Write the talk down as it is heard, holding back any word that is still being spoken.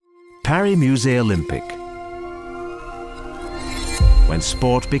Paris Musée Olympique. When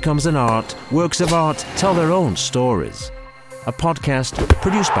sport becomes an art, works of art tell their own stories. A podcast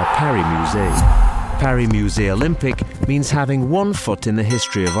produced by Paris Musée. Paris Musée Olympique means having one foot in the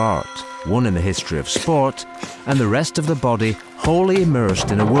history of art, one in the history of sport, and the rest of the body wholly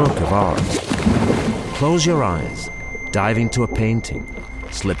immersed in a work of art. Close your eyes, dive into a painting,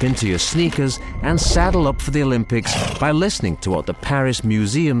 slip into your sneakers and saddle up for the Olympics by listening to what the Paris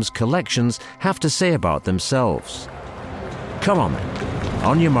Museum's collections have to say about themselves. Come on then,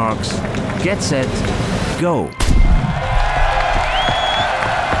 on your marks, get set, go!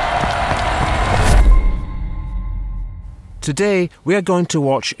 Today we are going to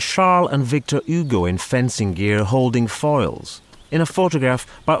watch Charles and Victor Hugo in fencing gear holding foils, in a photograph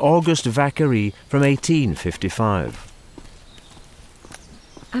by Auguste Vacquerie from 1855.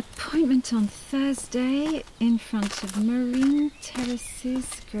 Appointment on Thursday in front of Marine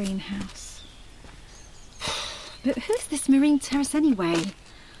Terrace's greenhouse. But who's this Marine Terrace anyway?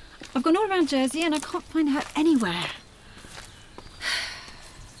 I've gone all around Jersey and I can't find her anywhere.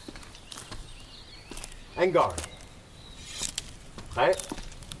 En garde. Prêt?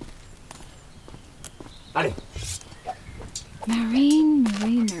 Allez. Marine.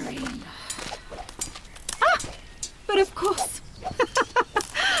 Ah! But of course.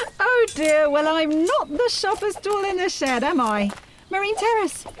 Oh dear, well I'm not the shopper's stall in the shed, am I? Marine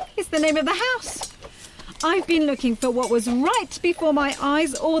Terrace is the name of the house. I've been looking for what was right before my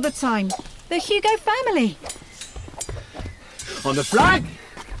eyes all the time. The Hugo family. On the flag!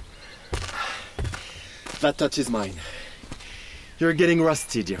 That touch is mine. You're getting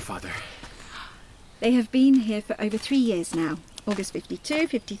rusty, dear father. They have been here for over 3 years now. August 52,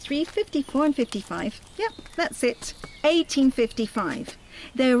 53, 54 and 55. Yep, that's it. 1855.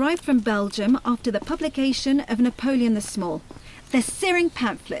 They arrived from Belgium after the publication of Napoleon the Small, the searing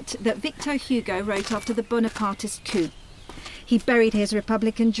pamphlet that Victor Hugo wrote after the Bonapartist coup. He buried his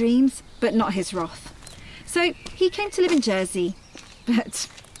Republican dreams, but not his wrath. So he came to live in Jersey, but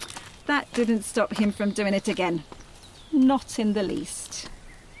that didn't stop him from doing it again. Not in the least.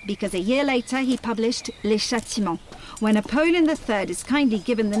 Because a year later he published Les Châtiments, where Napoleon III is kindly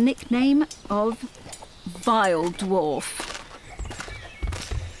given the nickname of Vile Dwarf.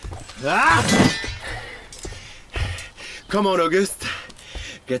 Ah! Come on, Auguste.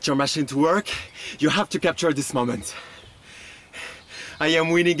 Get your machine to work. You have to capture this moment. I am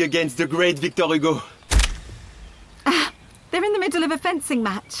winning against the great Victor Hugo. They're in the middle of a fencing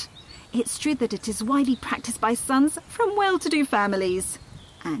match. It's true that it is widely practiced by sons from well-to-do families.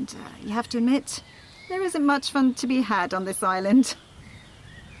 And you have to admit, there isn't much fun to be had on this island.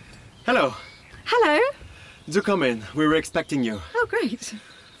 Hello. Hello. Do come in. We were expecting you. Oh, great.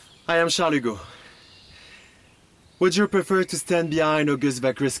 I am Charles Hugo. Would you prefer to stand behind Auguste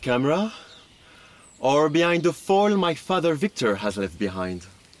Vacquerie's camera? Or behind the foil my father Victor has left behind?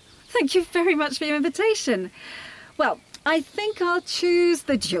 Thank you very much for your invitation. Well, I think I'll choose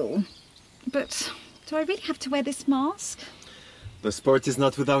the duel. But do I really have to wear this mask? The sport is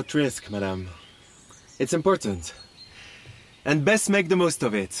not without risk, madame. It's important. And best make the most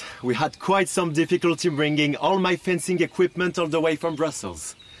of it. We had quite some difficulty bringing all my fencing equipment all the way from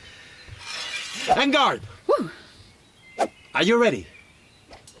Brussels. En garde! Woo. Are you ready?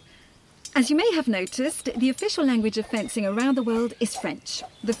 As you may have noticed, the official language of fencing around the world is French.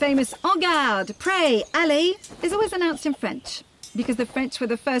 The famous en garde, pray, allez is always announced in French, because the French were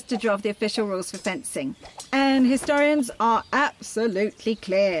the first to draft the official rules for fencing. And historians are absolutely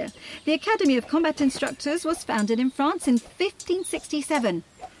clear. The Academy of Combat Instructors was founded in France in 1567,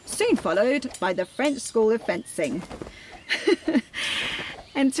 soon followed by the French School of Fencing.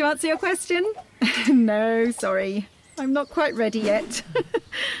 And to answer your question, no, sorry, I'm not quite ready yet.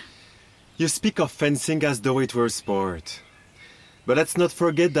 You speak of fencing as though it were a sport. But let's not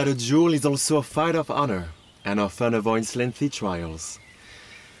forget that a duel is also a fight of honor, and often avoids lengthy trials.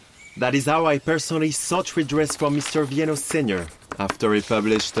 That is how I personally sought redress from Mr. Vienno Sr. after he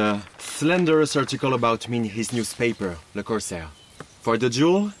published a slanderous article about me in his newspaper, Le Corsaire. For the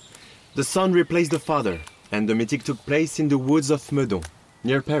duel, the son replaced the father, and the meeting took place in the woods of Maison,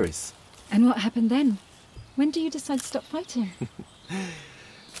 near Paris. And what happened then? When do you decide to stop fighting?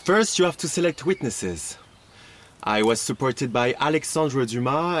 First, you have to select witnesses. I was supported by Alexandre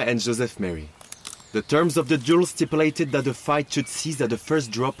Dumas and Joseph Méry. The terms of the duel stipulated that the fight should cease at the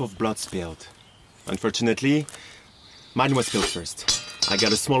first drop of blood spilled. Unfortunately, mine was spilled first. I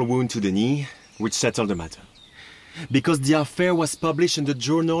got a small wound to the knee, which settled the matter. Because the affair was published in the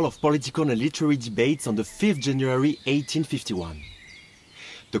Journal of Political and Literary Debates on the 5th January 1851.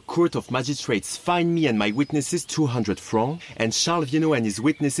 the Court of Magistrates fined me and my witnesses 200 francs, and Charles Vienno and his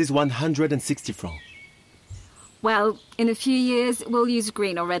witnesses 160 francs. Well, in a few years, we'll use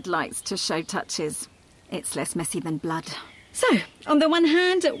green or red lights to show touches. It's less messy than blood. So, on the one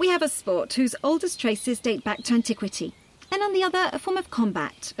hand, we have a sport whose oldest traces date back to antiquity. And on the other, a form of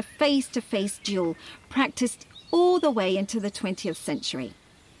combat, a face-to-face duel, practiced all the way into the 20th century.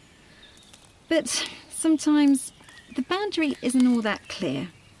 But sometimes the boundary isn't all that clear,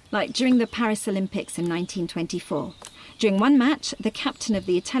 like during the Paris Olympics in 1924. During one match, the captain of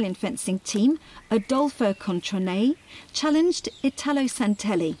the Italian fencing team, Adolfo Contronei, challenged Italo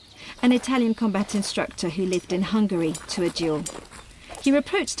Santelli, an Italian combat instructor who lived in Hungary, to a duel. He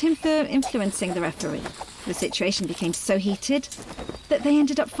reproached him for influencing the referee. The situation became so heated that they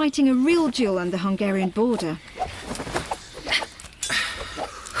ended up fighting a real duel on the Hungarian border.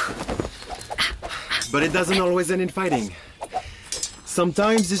 But it doesn't always end in fighting.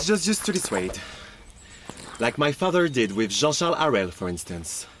 Sometimes it's just used to dissuade. Like my father did with Jean-Charles Harel, for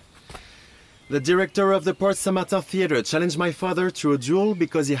instance. The director of the Port Saint-Martin Theatre challenged my father to a duel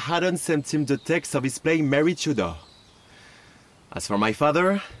because he hadn't sent him the text of his play Mary Tudor. As for my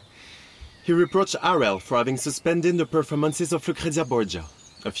father, he reproached Harel for having suspended the performances of Lucrezia Borgia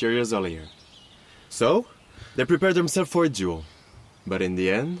a few years earlier. So, they prepared themselves for a duel. But in the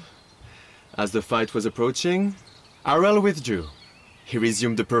end, as the fight was approaching, Harel withdrew. He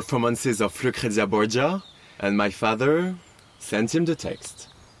resumed the performances of Lucrezia Borgia, and my father sent him the text.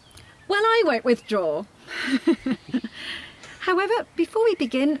 Well, I won't withdraw. However, before we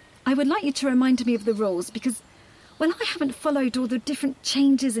begin, I would like you to remind me of the rules because, well, I haven't followed all the different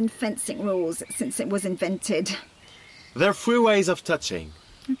changes in fencing rules since it was invented. There are 3 ways of touching.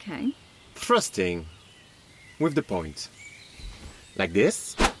 Okay. Thrusting with the point. Like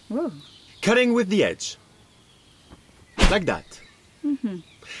this. Whoa. Cutting with the edge. Like that. Mm-hmm.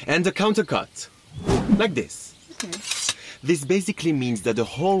 And the countercut. Like this. Okay. This basically means that the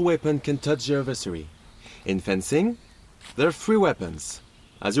whole weapon can touch the adversary. In fencing, there are 3 weapons,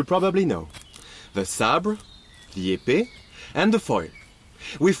 as you probably know. The sabre, the épée, and the foil.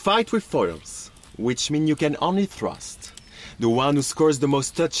 We fight with foils, which mean you can only thrust. The one who scores the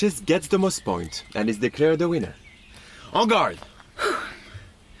most touches gets the most points and is declared the winner. En garde!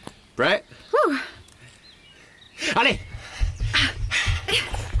 Prêt? Whew. Allez!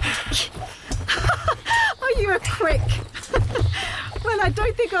 Oh, you are quick. Well, I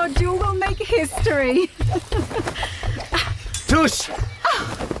don't think our duel will make history. Touche!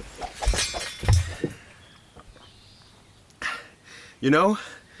 You know,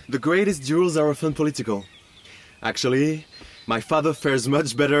 the greatest duels are often political. Actually, my father fares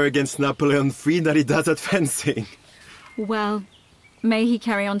much better against Napoleon III than he does at fencing. Well, may he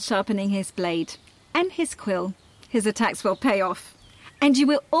carry on sharpening his blade and his quill. His attacks will pay off. And you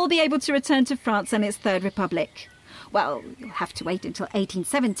will all be able to return to France and its Third Republic. Well, you'll have to wait until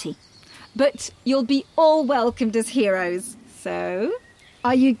 1870. But you'll be all welcomed as heroes. So,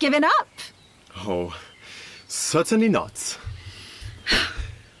 are you giving up? Oh, certainly not.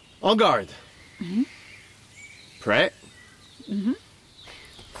 En garde. Mm-hmm. Prêt? Mm-hmm.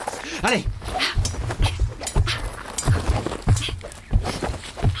 Allez!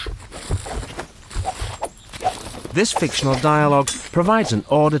 This fictional dialogue provides an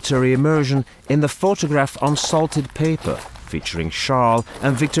auditory immersion in the photograph on salted paper, featuring Charles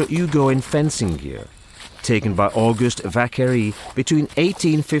and Victor Hugo in fencing gear, taken by Auguste Vacquerie between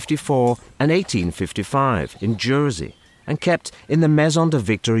 1854 and 1855 in Jersey, and kept in the Maison de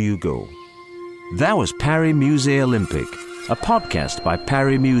Victor Hugo. That was Paris Musée Olympique, a podcast by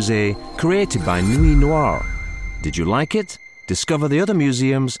Paris Musée created by Nuit Noire. Did you like it? Discover the other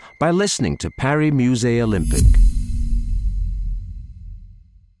museums by listening to Paris Musée Olympique.